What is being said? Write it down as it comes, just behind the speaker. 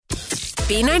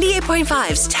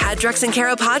B98.5's Tad, Drex, and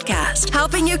Kara podcast,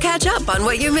 helping you catch up on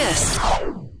what you missed.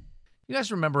 You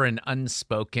guys remember an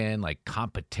unspoken,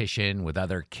 competition with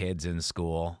other kids in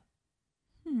school?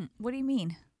 What do you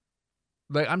mean?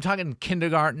 I'm talking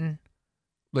kindergarten,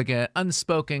 an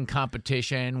unspoken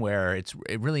competition where it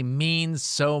really means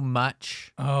so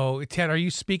much. Oh, Ted, are you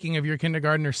speaking of your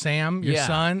kindergartner, Sam, your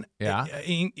son? Yeah.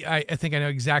 I think I know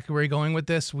exactly where you're going with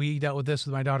this. We dealt with this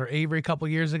with my daughter Avery a couple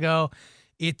years ago.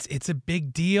 It's a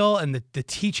big deal, and the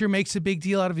teacher makes a big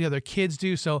deal out of the other kids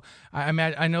do. So I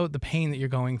know the pain that you're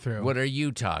going through. What are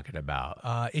you talking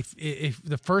about? If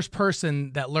the first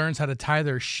person that learns how to tie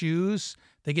their shoes,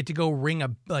 they get to go ring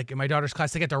in my daughter's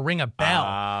class, they get to ring a bell.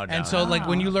 Oh, no, and so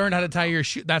when you learn how to tie your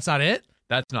shoe, that's not it?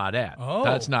 That's not it. Oh.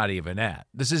 That's not even it.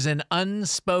 This is an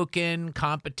unspoken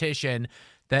competition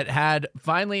that had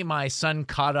finally my son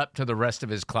caught up to the rest of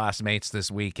his classmates this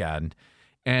weekend.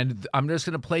 And I'm just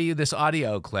going to play you this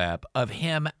audio clip of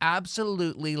him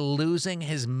absolutely losing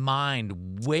his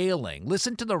mind, wailing.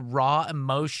 Listen to the raw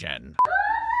emotion.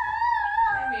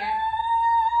 Come here.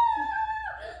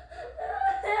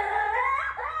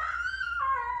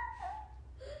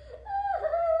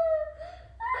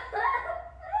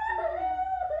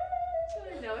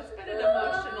 I know, it's been an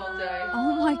emotional day.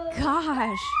 Oh my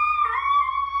gosh.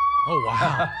 Oh,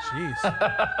 wow.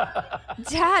 Jeez.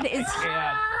 Dad, is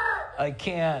I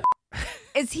can't.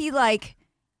 Is he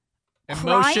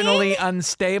Emotionally crying?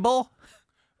 unstable?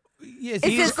 Yes,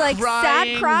 Is this sad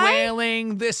Crying, cry?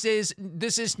 wailing. This is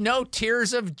no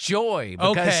tears of joy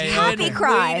because Okay. he's Happy been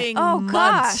cry. waiting Oh, months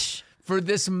gosh. for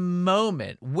this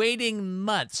moment, waiting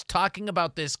months, talking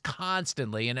about this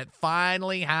constantly, and it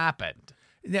finally happened.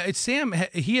 Now, it's Sam.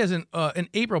 He has an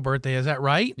April birthday. Is that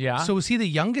right? Yeah. So was he the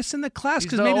youngest in the class?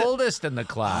 He's the oldest in the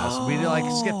class. Oh. Do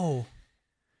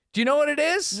you know what it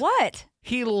is? What?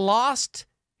 He lost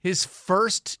his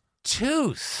first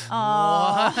tooth.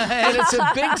 Oh. And it's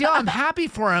a big deal. I'm happy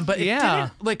for him, but it Yeah.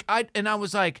 didn't, I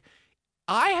was like,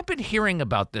 I have been hearing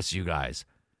about this, you guys.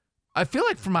 I feel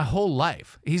like for my whole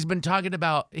life, he's been talking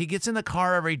about, he gets in the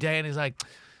car every day and he's like,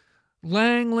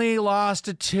 Langley lost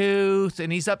a tooth,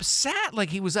 and he's upset.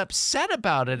 He was upset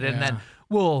about it. And then,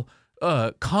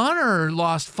 Connor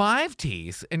lost 5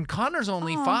 teeth, and Connor's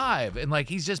only 5. And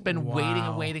he's just been waiting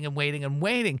and waiting and waiting and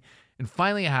waiting. And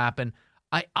finally it happened.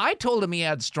 I told him he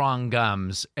had strong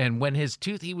gums, and when his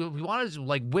tooth, he wanted to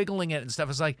wiggling it and stuff. I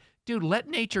was like, dude, let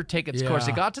nature take its course.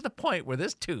 It got to the point where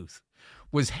this tooth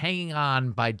was hanging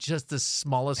on by just the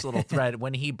smallest little thread.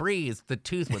 When he breathed, the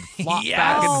tooth would flop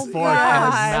back and forth in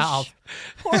his mouth.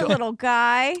 Poor little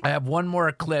guy. I have one more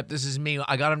clip. This is me.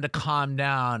 I got him to calm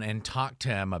down and talk to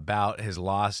him about his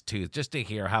lost tooth, just to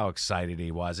hear how excited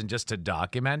he was and just to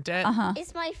document it.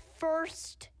 It's my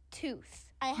first tooth.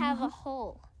 I have a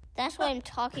hole. That's why I'm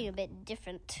talking a bit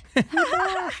different.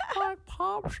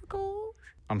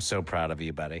 I'm so proud of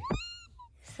you, buddy.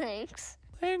 Thanks.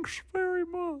 Thanks very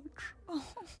much.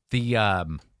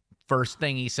 The first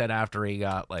thing he said after he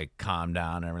got calmed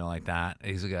down and everything like that,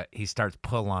 he starts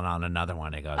pulling on another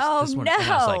one. He goes, Oh, this one. no. And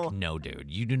I was like, no, dude,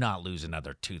 you do not lose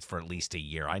another tooth for at least a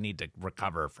year. I need to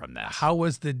recover from this. How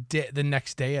was the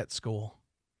next day at school?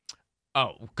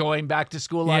 Oh, going back to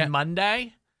school Yeah. on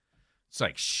Monday?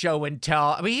 It's show and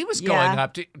tell. I mean, he was going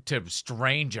up to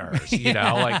strangers,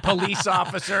 police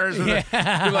officers. Be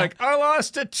I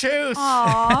lost a tooth.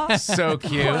 Aw. So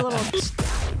cute. Poor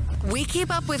little. We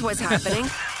keep up with what's happening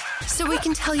so we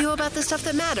can tell you about the stuff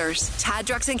that matters. Tad,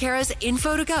 Drex, and Kara's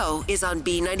Info to Go is on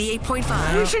We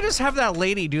B98.5. should just have that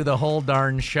lady do the whole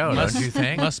darn show, don't you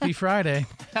think? Must be Friday.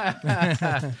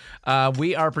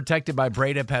 We are protected by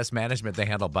Breda Pest Management. They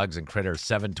handle bugs and critters.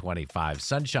 725.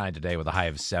 Sunshine today with a high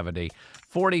of 70.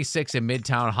 46 in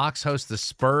Midtown. Hawks host the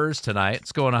Spurs tonight.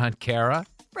 What's going on, Kara?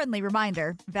 Friendly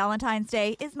reminder, Valentine's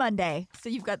Day is Monday, so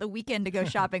you've got the weekend to go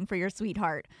shopping for your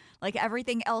sweetheart. Like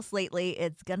everything else lately,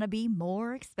 it's gonna be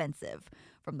more expensive.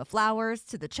 From the flowers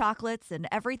to the chocolates and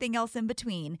everything else in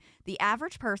between, the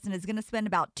average person is gonna spend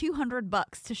about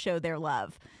 $200 to show their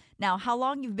love. Now, how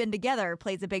long you've been together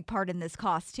plays a big part in this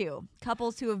cost, too.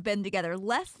 Couples who have been together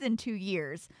less than 2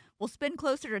 years will spend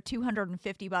closer to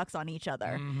 $250 on each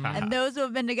other. And those who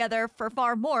have been together for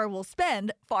far more will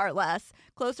spend far less,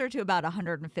 closer to about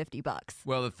 $150.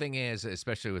 Well, the thing is,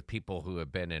 especially with people who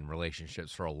have been in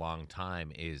relationships for a long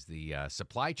time, is the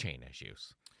supply chain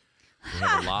issues. We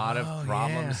have a lot of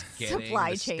problems getting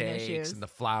Supply the chain steaks issues. and the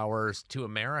flowers to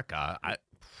America.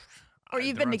 Or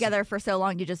you've been together for so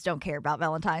long you just don't care about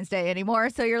Valentine's Day anymore.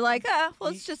 So you're like,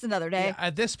 well, it's just another day. Yeah,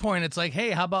 at this point, it's like,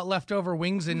 hey, how about leftover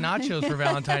wings and nachos for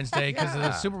Valentine's Day because of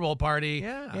the Super Bowl party?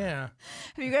 Yeah. Yeah.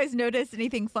 Have you guys noticed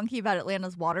anything funky about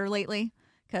Atlanta's water lately?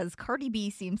 because Cardi B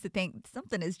seems to think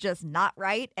something is just not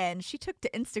right, and she took to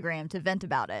Instagram to vent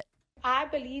about it. I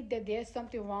believe that there's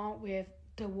something wrong with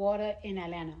the water in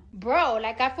Atlanta. Bro,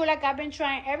 like I feel like I've been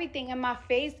trying everything and my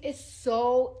face is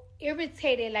so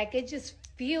irritated. Like it just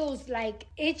feels like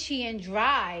itchy and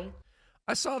dry.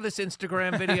 I saw this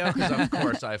Instagram video because, of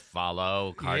course, I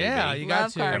follow Cardi Yeah, B. you got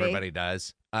Love to. Cardi. Everybody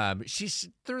does. She's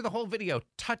through the whole video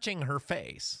touching her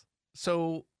face.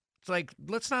 So it's like,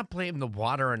 let's not blame the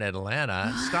water in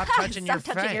Atlanta. Stop touching Stop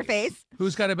touching your face.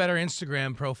 Who's got a better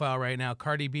Instagram profile right now,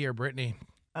 Cardi B or Britney?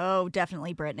 Oh,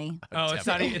 definitely Britney. Oh, it's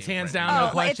not. Definitely It's hands Britney. down, no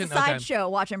Oh, question. it's a sideshow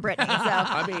watching Britney. So.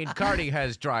 I mean, Cardi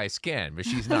has dry skin, but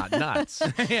she's not nuts.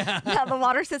 Yeah, the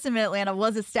water system in Atlanta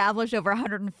was established over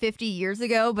 150 years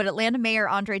ago, but Atlanta Mayor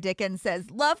Andre Dickens says,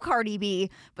 love Cardi B,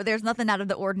 but there's nothing out of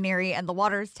the ordinary, and the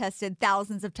water is tested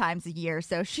thousands of times a year,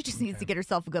 so she just needs to get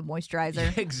herself a good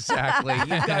moisturizer. Exactly.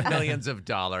 You've got millions of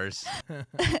dollars.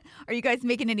 Are you guys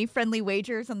making any friendly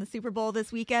wagers on the Super Bowl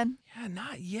this weekend? Yeah,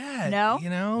 not yet. No? You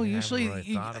know, Yeah, I usually haven't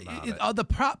really thought about it. the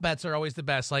prop bets are always the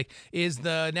best. Like, is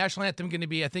the national anthem going to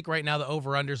be, I think right now the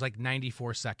over-under is like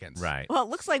 94 seconds. Right. Well, it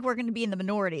looks like we're going to be in the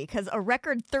minority because a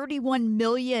record 31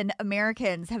 million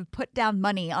Americans have put down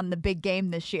money on the big game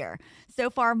this year.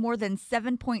 So far, more than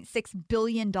 $7.6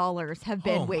 billion have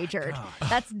been Oh, my wagered. gosh.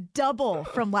 That's double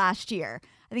from last year.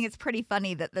 I think it's pretty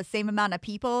funny that the same amount of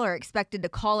people are expected to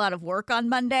call out of work on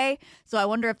Monday. So I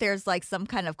wonder if there's like some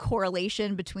kind of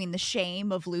correlation between the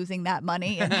shame of losing that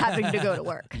money and having to go to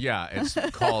work. Yeah, it's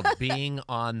called being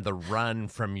on the run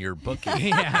from your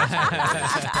bookie.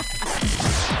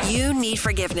 You need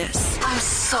forgiveness. I'm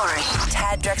sorry.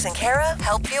 Tad, Drex, and Kara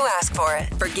help you ask for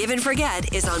it. Forgive and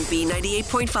Forget is on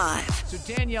B98.5. So,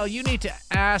 Danielle, you need to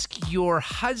ask your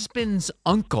husband's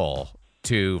uncle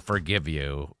to forgive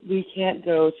you. We can't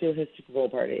go to his Super Bowl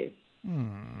party.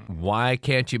 Why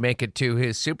can't you make it to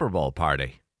his Super Bowl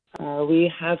party?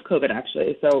 We have COVID,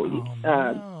 actually. So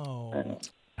No.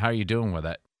 How are you doing with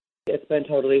it? it's been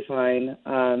totally fine.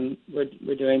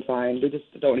 We're doing fine. We just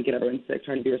don't want to get everyone sick,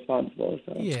 trying to be responsible.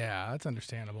 So. Yeah, that's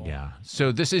understandable. Yeah.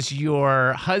 So this is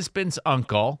your husband's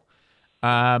uncle.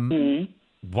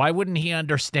 Why wouldn't he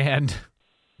understand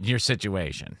your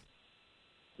situation?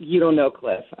 You don't know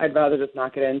Cliff. I'd rather just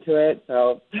not get into it.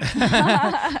 So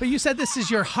But you said this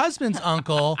is your husband's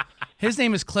uncle. His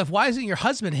name is Cliff. Why isn't your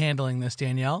husband handling this,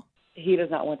 Danielle? he does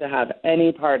not want to have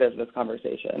any part of this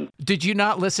conversation. Did you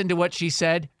not listen to what she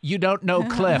said? You don't know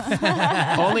Cliff.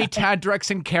 Only Tad, Drex,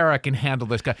 and Kara can handle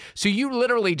this guy. So you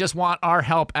literally just want our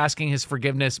help asking his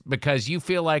forgiveness because you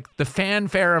feel like the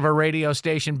fanfare of a radio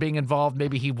station being involved,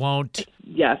 maybe he won't.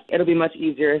 Yes, it'll be much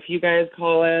easier if you guys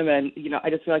call him, and I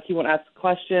just feel like he won't ask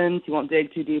questions, he won't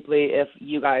dig too deeply if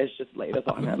you guys just lay this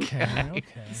on him. Okay.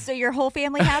 So your whole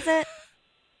family has it?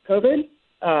 COVID?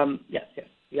 Yes.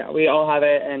 Yeah, we all have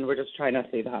it, and we're just trying not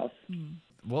to leave the house.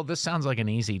 Well, this sounds like an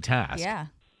easy task. Yeah.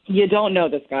 You don't know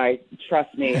this guy.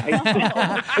 Trust me.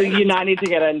 So you not need to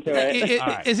get into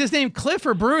it. Is his name Cliff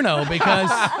or Bruno? Because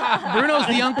Bruno's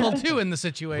the uncle, too, in the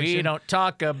situation. We don't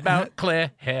talk about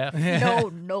Cliff.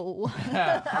 No. All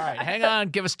right, hang on.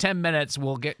 Give us 10 minutes.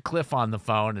 We'll get Cliff on the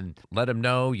phone and let him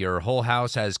know your whole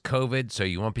house has COVID, so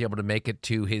you won't be able to make it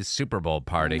to his Super Bowl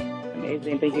party.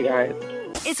 Amazing. Thank you, guys.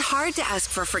 It's hard to ask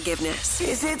for forgiveness.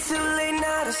 Is it too late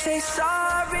now to say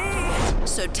sorry?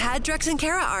 So Tad, Drex, and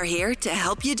Kara are here to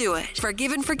help you do it.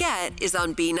 Forgive and Forget is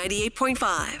on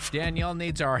B98.5. Danielle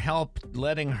needs our help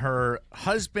letting her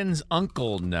husband's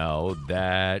uncle know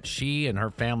that she and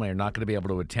her family are not going to be able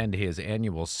to attend his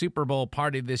annual Super Bowl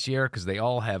party this year because they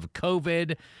all have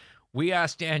COVID. We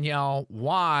asked Danielle,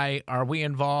 why are we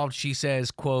involved? She says,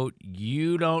 quote,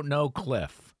 you don't know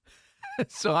Cliff.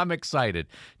 So I'm excited.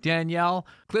 Danielle,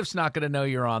 Cliff's not going to know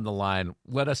you're on the line.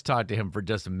 Let us talk to him for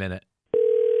just a minute.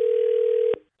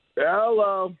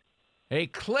 Hello. Hey,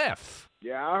 Cliff.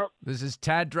 Yeah. This is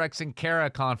Tad, Drex, and Kara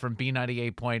calling from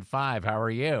B98.5. How are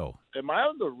you? Am I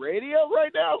on the radio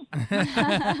right now?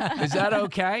 Is that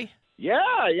okay? Yeah,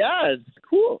 it's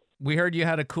cool. We heard you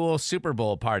had a cool Super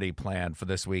Bowl party planned for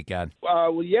this weekend.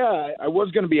 Well, yeah, I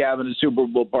was going to be having a Super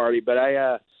Bowl party, but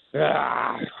I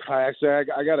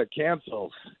got to cancel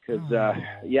because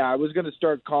I was going to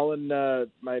start calling the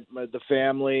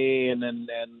family and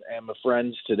my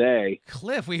friends today.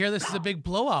 Cliff, we hear this is a big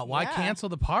blowout. Why cancel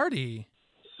the party?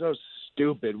 So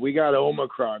stupid. We got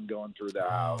Omicron going through the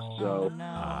house. So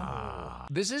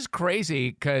This is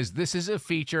crazy because this is a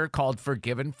feature called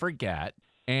Forgive and Forget,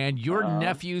 and your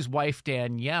nephew's wife,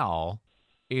 Danielle,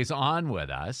 is on with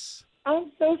us.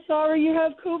 I'm so sorry you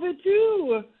have COVID,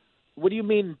 too. What do you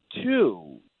mean,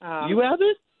 two? You have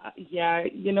it? Yeah,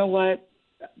 you know what?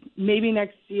 maybe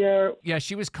next year. Yeah,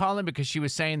 she was calling because she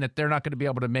was saying that they're not going to be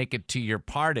able to make it to your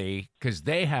party because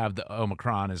they have the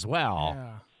Omicron as well.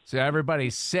 Yeah. So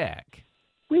everybody's sick.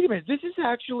 Wait a minute, this is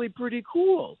actually pretty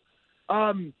cool.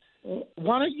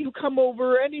 Why don't you come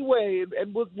over anyway,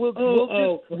 and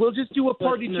we'll just do a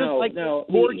party You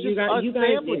guys need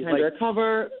time to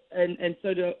recover, and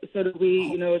so do we.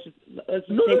 You know, let's just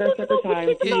take our separate time.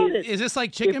 Is this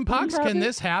like chicken pox? Can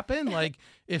this happen? Like,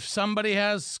 if somebody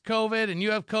has COVID and you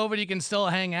have COVID, you can still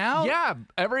hang out? Yeah,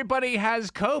 everybody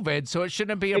has COVID, so it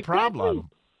shouldn't be a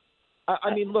problem.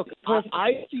 I mean, look,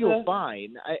 I feel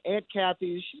fine. Aunt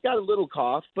Kathy, she's got a little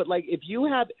cough, but like, if you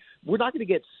have, we're not going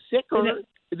to get sick or.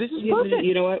 This is perfect.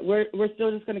 You know what? We're still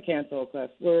just going to cancel,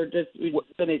 Cliff. We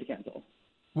still need to cancel.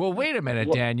 Well, wait a minute,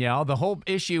 Danielle. The whole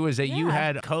issue is that you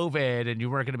had COVID and you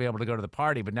weren't going to be able to go to the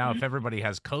party. But now, if everybody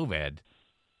has COVID,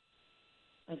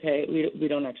 okay, we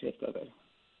don't actually have COVID.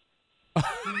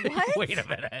 Wait a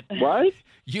minute. What?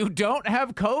 You don't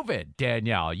have COVID,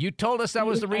 Danielle. You told us that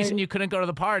was the reason you couldn't go to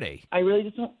the party. I really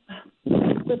just don't.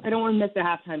 I don't want to miss the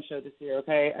halftime show this year.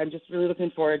 Okay, I'm just really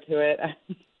looking forward to it.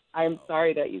 I'm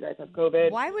sorry that you guys have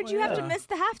COVID. Why would you have to miss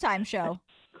the halftime show?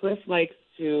 Cliff likes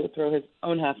to throw his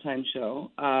own halftime show,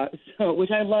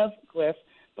 which I love, Cliff.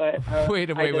 But wait.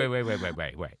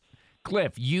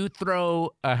 Cliff, you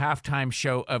throw a halftime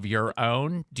show of your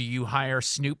own. Do you hire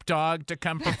Snoop Dogg to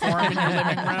come perform in your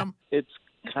living room? It's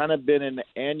kind of been an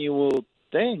annual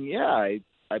thing. Yeah,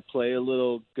 I play a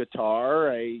little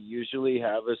guitar. I usually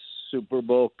have a Super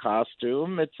Bowl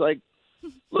costume. It's like,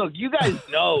 look, you guys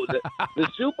know that the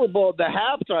Super Bowl, the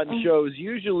halftime show is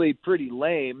usually pretty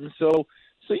lame. So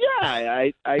yeah,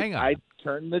 I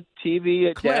turn the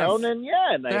TV down and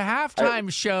the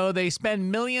halftime show, they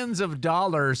spend millions of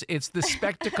dollars. It's the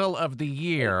spectacle of the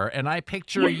year. And I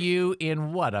picture you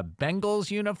in what, a Bengals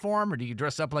uniform? Or do you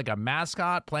dress up like a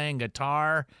mascot playing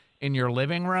guitar in your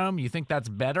living room? You think that's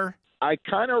better? I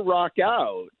kind of rock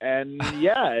out, and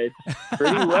yeah, it's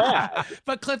pretty rad.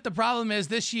 But Cliff, the problem is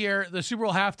this year the Super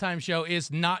Bowl halftime show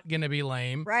is not going to be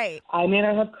lame. Right. I may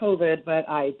not have COVID, but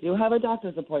I do have a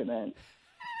doctor's appointment.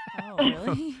 Oh,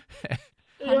 really?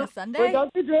 On a Sunday? For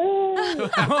Dr. Dre.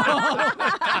 Dr.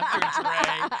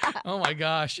 Dre. Oh, my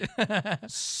gosh.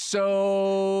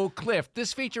 So, Cliff,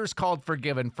 this feature is called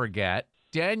Forgive and Forget.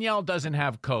 Danielle doesn't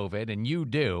have COVID, and you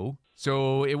do.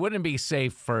 So it wouldn't be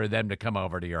safe for them to come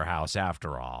over to your house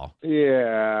after all.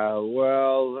 Yeah,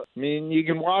 well, I mean, you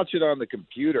can watch it on the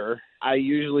computer. I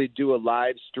usually do a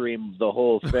live stream of the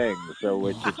whole thing, so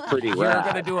it's pretty rad. You're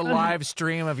going to do a live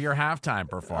stream of your halftime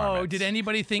performance. Oh, did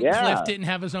anybody think Cliff didn't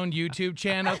have his own YouTube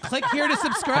channel? Click here to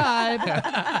subscribe.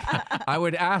 I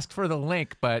would ask for the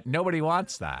link, but nobody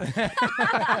wants that.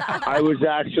 I was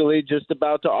actually just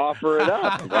about to offer it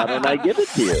up. Why don't I give it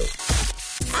to you?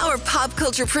 Our pop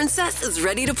culture princess is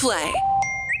ready to play.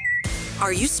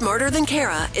 Are You Smarter Than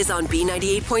Kara is on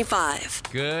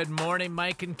B98.5. Good morning,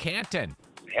 Mike and Canton.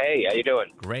 Hey, how you doing?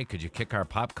 Great. Could you kick our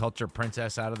pop culture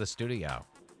princess out of the studio?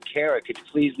 Kara, could you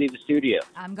please leave the studio?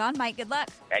 I'm gone, Mike. Good luck.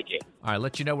 Thank you. All right,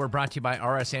 let you know we're brought to you by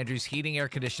R.S. Andrews Heating, Air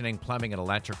Conditioning, Plumbing, and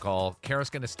Electrical. Kara's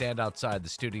going to stand outside the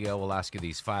studio. We'll ask you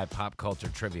these 5 pop culture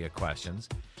trivia questions.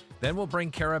 Then we'll bring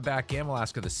Kara back in. We'll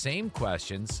ask her the same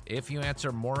questions. If you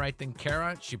answer more right than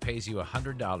Kara, she pays you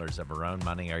 $100 of her own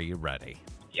money. Are you ready?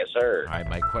 Yes, sir. All right,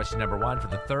 Mike, question number 1. For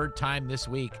the 3rd time this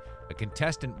week, a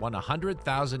contestant won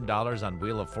 $100,000 on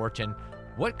Wheel of Fortune.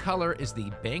 What color is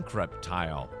the bankrupt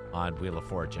tile on Wheel of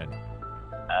Fortune?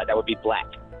 That would be black.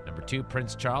 Number 2,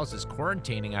 Prince Charles is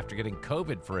quarantining after getting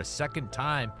COVID for a 2nd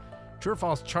time. True or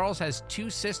false, Charles has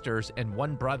 2 sisters and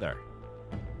 1 brother?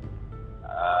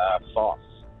 False.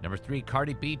 Number 3,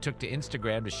 Cardi B took to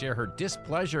Instagram to share her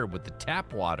displeasure with the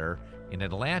tap water in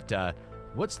Atlanta.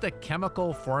 What's the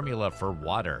chemical formula for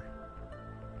water?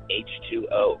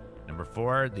 H2O. Number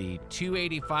 4, the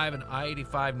 285 and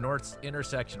I-85 North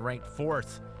intersection ranked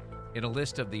 4th in a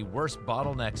list of the worst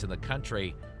bottlenecks in the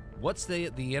country. What's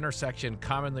the intersection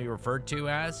commonly referred to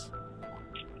as?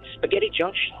 Spaghetti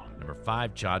Junction. Number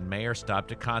 5, John Mayer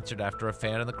stopped a concert after a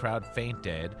fan in the crowd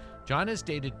fainted. John has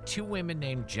dated 2 women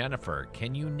named Jennifer.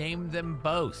 Can you name them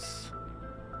both?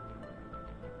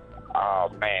 Oh,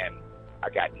 man. I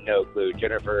got no clue.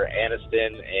 Jennifer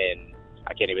Aniston, and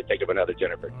I can't even think of another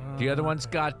Jennifer. The other one's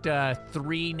got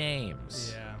 3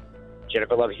 names. Yeah.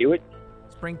 Jennifer Love Hewitt.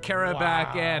 Let's bring Kara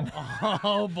back in.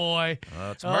 Oh, boy.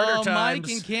 Well, it's murder times.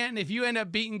 Mike and Canton, if you end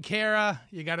up beating Kara,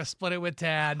 you got to split it with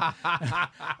Tad. All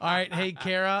right. Hey,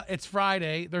 Kara, it's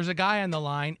Friday. There's a guy on the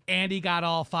line, and he got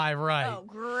all 5 right. Oh,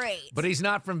 great. But he's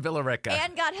not from Villa Rica.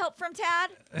 And got help from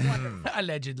Tad? Wonderful.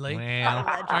 Allegedly. Well. All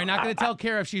right, not going to tell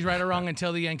Kara if she's right or wrong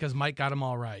until the end because Mike got them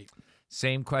all right.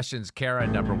 Same questions, Kara.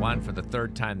 Number 1, for the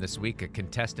third time this week, a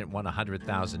contestant won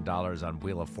 $100,000 on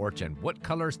Wheel of Fortune. What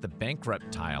color is the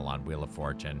bankrupt tile on Wheel of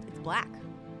Fortune? It's black.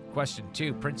 Question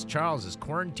 2, Prince Charles is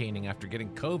quarantining after getting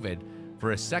COVID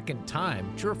for a second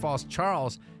time. True or false,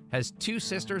 Charles has 2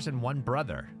 sisters and 1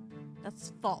 brother?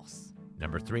 That's false.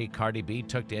 Number 3, Cardi B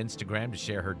took to Instagram to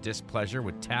share her displeasure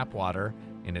with tap water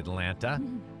in Atlanta.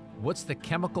 What's the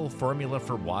chemical formula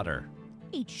for water?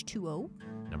 H2O.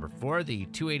 Number 4, the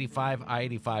 285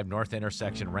 I-85 North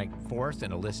intersection ranked 4th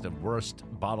in a list of worst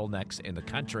bottlenecks in the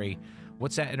country.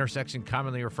 What's that intersection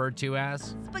commonly referred to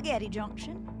as? Spaghetti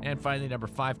Junction. And finally, number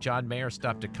 5, John Mayer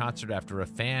stopped a concert after a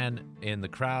fan in the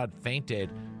crowd fainted.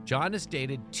 John has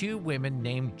dated 2 women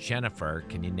named Jennifer.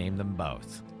 Can you name them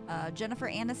both? Jennifer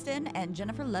Aniston and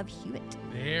Jennifer Love Hewitt.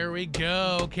 There we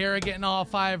go. Kara getting all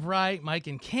 5 right. Mike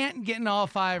and Canton getting all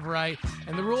 5 right.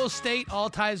 And the rules state all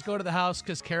ties go to the house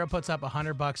because Kara puts up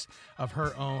 $100 of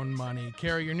her own money.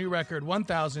 Kara, your new record,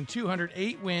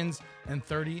 1,208 wins and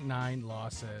 39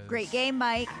 losses. Great game,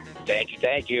 Mike.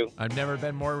 Thank you. I've never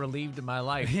been more relieved in my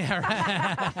life. Yeah,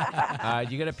 right.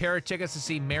 You get a pair of tickets to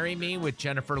see Marry Me with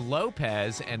Jennifer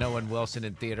Lopez and Owen Wilson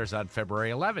in theaters on February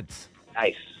 11th.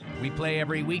 Nice. We play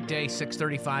every weekday,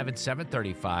 6:35 and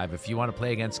 7:35. If you want to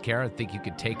play against Kara and think you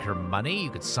could take her money, you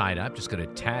could sign up. Just go to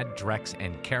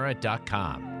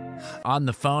taddrexandkara.com. On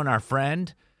the phone, our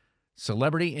friend,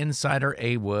 celebrity insider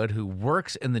A. Wood, who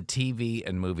works in the TV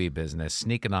and movie business,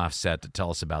 sneaking off set to tell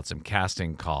us about some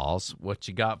casting calls. What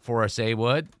you got for us, A.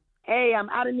 Wood? Hey, I'm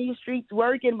out in these streets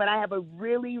working, but I have a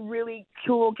really, really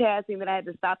cool casting that I had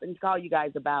to stop and call you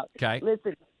guys about. Okay.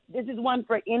 Listen. This is one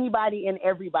for anybody and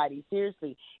everybody.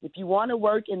 Seriously, if you want to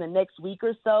work in the next week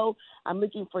or so, I'm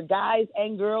looking for guys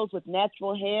and girls with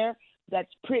natural hair that's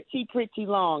pretty, pretty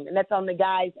long. And that's on the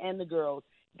guys and the girls.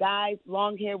 Guys,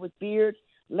 long hair with beards.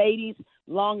 Ladies,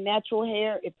 long natural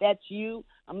hair. If that's you,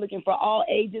 I'm looking for all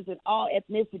ages and all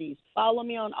ethnicities. Follow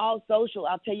me on all social.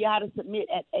 I'll tell you how to submit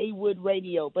at A Wood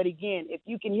Radio. But again, if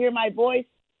you can hear my voice,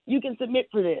 you can submit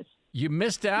for this. You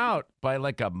missed out by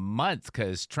like a month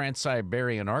because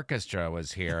Trans-Siberian Orchestra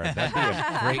was here. That'd be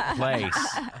a great place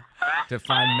to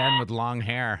find men with long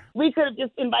hair. We could have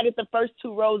just invited the first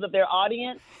 2 rows of their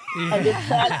audience, and this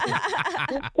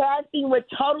casting would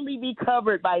totally be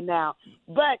covered by now.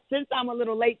 But since I'm a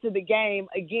little late to the game,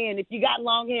 again, if you got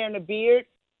long hair and a beard,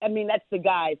 I mean, that's the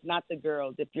guys, not the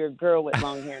girls. If you're a girl with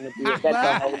long hair and a beard, that's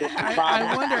a whole different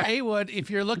problem. I wonder, A-Wood, if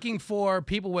you're looking for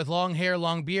people with long hair,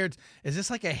 long beards, is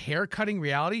this like a hair-cutting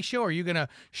reality show? Are you going to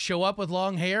show up with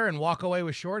long hair and walk away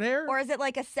with short hair? Or is it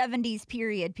like a 70s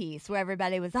period piece where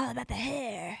everybody was all about the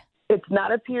hair? It's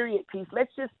not a period piece.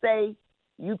 Let's just say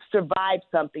you've survived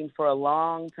something for a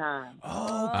long time.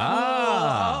 Oh,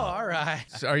 all right.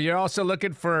 So are you also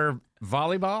looking for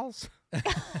volleyballs?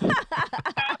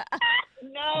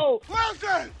 No.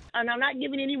 Wilson! And I'm not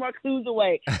giving any more clues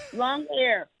away. Long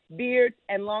hair, beards,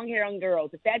 and long hair on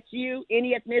girls. If that's you,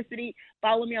 any ethnicity,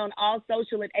 follow me on all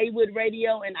social at A Wood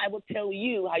Radio, and I will tell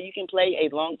you how you can play a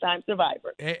longtime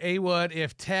survivor. A Wood,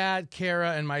 if Tad,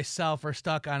 Kara, and myself are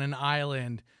stuck on an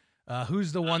island,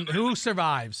 who's the one who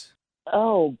survives?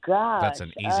 Oh, God. That's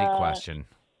an easy question.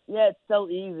 Yeah, it's so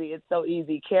easy. It's so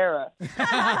easy. Kara.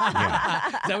 Yeah.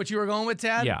 Is that what you were going with,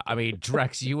 Tad? Yeah. I mean,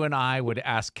 Drex, you and I would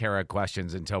ask Kara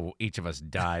questions until each of us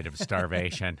died of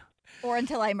starvation. Or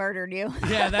until I murdered you.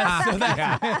 Yeah,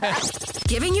 that's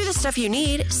Giving you the stuff you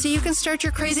need so you can start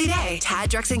your crazy day.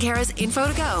 Tad, Drex, and Kara's Info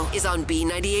to Go is on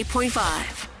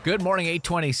B98.5. Good morning,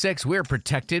 826. We're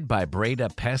protected by Breda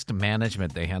Pest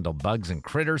Management. They handle bugs and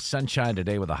critters. Sunshine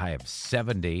today with a high of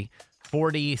 70.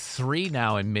 43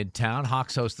 now in Midtown.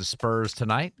 Hawks host the Spurs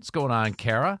tonight. What's going on,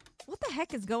 Kara? What the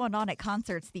heck is going on at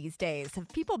concerts these days? Have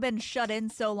people been shut in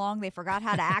so long they forgot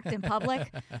how to act in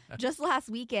public? Just last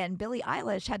weekend, Billie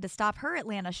Eilish had to stop her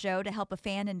Atlanta show to help a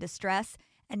fan in distress,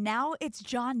 and now it's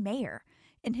John Mayer.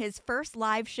 In his first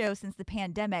live show since the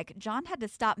pandemic, John had to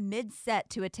stop mid-set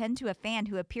to attend to a fan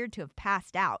who appeared to have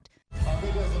passed out. I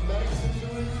think there's a medic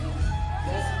situation.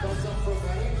 That's up for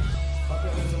medic. I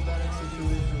think there's a medic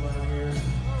situation right here.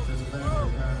 There's a medic and a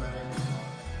paramedic.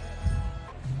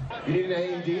 You need an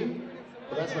AED?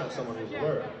 But that's not someone who's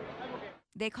alert.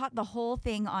 They caught the whole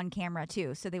thing on camera,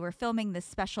 too. So they were filming this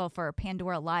special for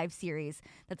Pandora Live series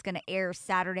that's going to air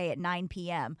Saturday at 9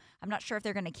 p.m. I'm not sure if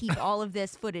they're going to keep all of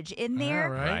this footage in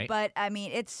there, Right. but, I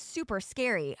mean, it's super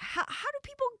scary. How do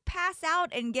people pass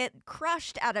out and get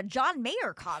crushed at a John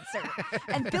Mayer concert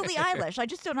and Billie Eilish? I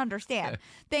just don't understand.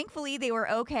 Thankfully, they were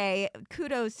okay.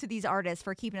 Kudos to these artists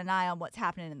for keeping an eye on what's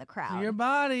happening in the crowd. Your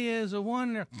body is a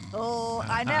wonder. Oh,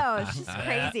 I know. It's just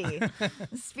crazy.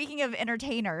 Speaking of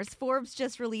entertainers, Forbes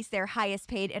just released their highest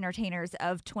paid entertainers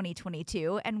of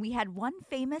 2022, and we had one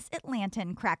famous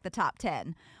Atlantan crack the top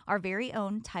 10. Our very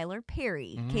own Tyler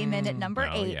Perry came in at number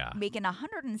 8, making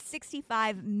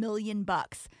 $165 million.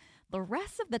 The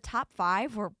rest of the top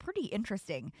 5 were pretty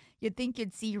interesting. You'd think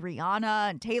you'd see Rihanna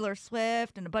and Taylor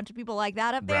Swift and a bunch of people like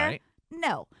that up there. Right.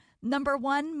 No. Number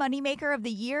 1 moneymaker of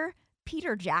the year,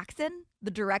 Peter Jackson, the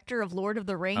director of Lord of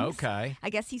the Rings. Okay. I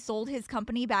guess he sold his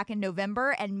company back in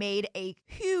November and made a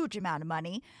huge amount of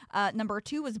money. Number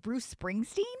 2 was Bruce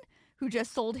Springsteen, who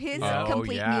just sold his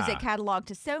complete music catalog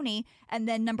to Sony. And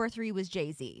then number 3 was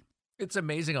Jay-Z. It's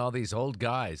amazing all these old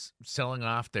guys selling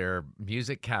off their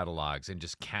music catalogs and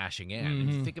just cashing in. And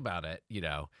you think about it,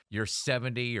 you're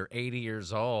 70 or 80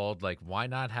 years old. Like, why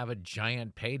not have a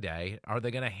giant payday? Are they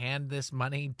going to hand this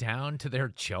money down to their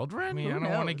children? I mean, I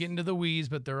don't want to get into the weeds,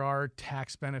 but there are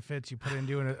tax benefits you put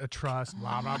into a trust,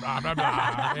 blah, blah, blah, blah,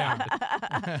 blah.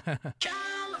 Yeah.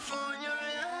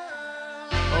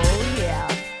 Oh,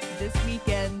 yeah. This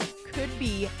weekend could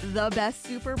be the best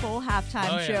Super Bowl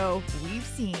halftime show we've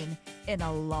seen in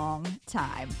a long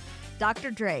time.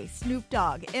 Dr. Dre, Snoop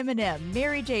Dogg, Eminem,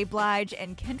 Mary J. Blige,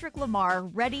 and Kendrick Lamar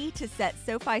ready to set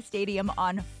SoFi Stadium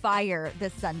on fire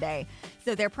this Sunday.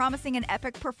 So they're promising an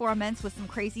epic performance with some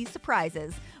crazy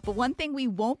surprises. But one thing we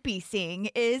won't be seeing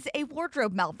is a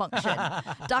wardrobe malfunction.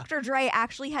 Dr. Dre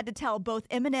actually had to tell both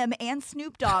Eminem and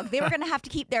Snoop Dogg they were going to have to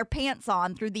keep their pants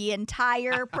on through the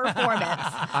entire performance.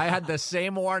 I had the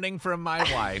same warning from my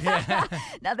wife.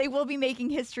 Now, they will be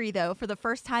making history, though. For the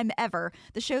first time ever,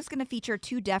 the show's going to feature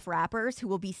 2 deaf rappers who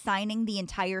will be signing the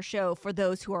entire show for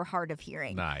those who are hard of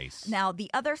hearing. Nice. Now, the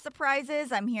other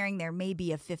surprises, I'm hearing there may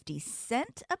be a 50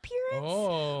 Cent appearance.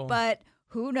 Oh. But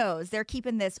who knows? They're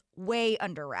keeping this way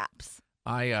under wraps.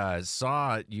 I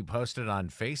saw you posted on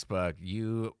Facebook.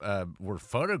 You were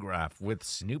photographed with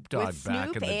Snoop Dogg with back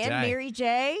Snoop in the day. and Mary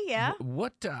J. Yeah.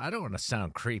 What? I don't want to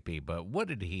sound creepy, but what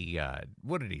did he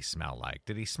smell like?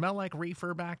 Did he smell like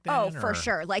reefer back then? Oh, for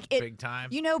sure. Like it, big time.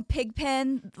 You know,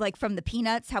 Pigpen, like from the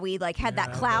Peanuts, how he had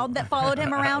that cloud that followed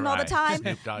him around all the time.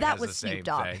 Snoop Dogg that has was the Snoop same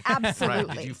Dogg. thing. Absolutely.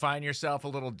 Right. Did you find yourself a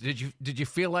little? Did you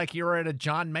feel like you were at a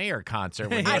John Mayer concert?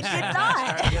 When you I did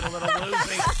not. Get a little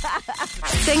woozy.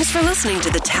 Thanks for listening to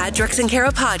the Tad, Drex, and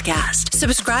Kara podcast.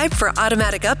 Subscribe for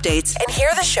automatic updates and hear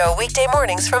the show weekday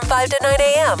mornings from 5 to 9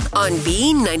 a.m. on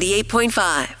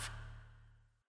B98.5.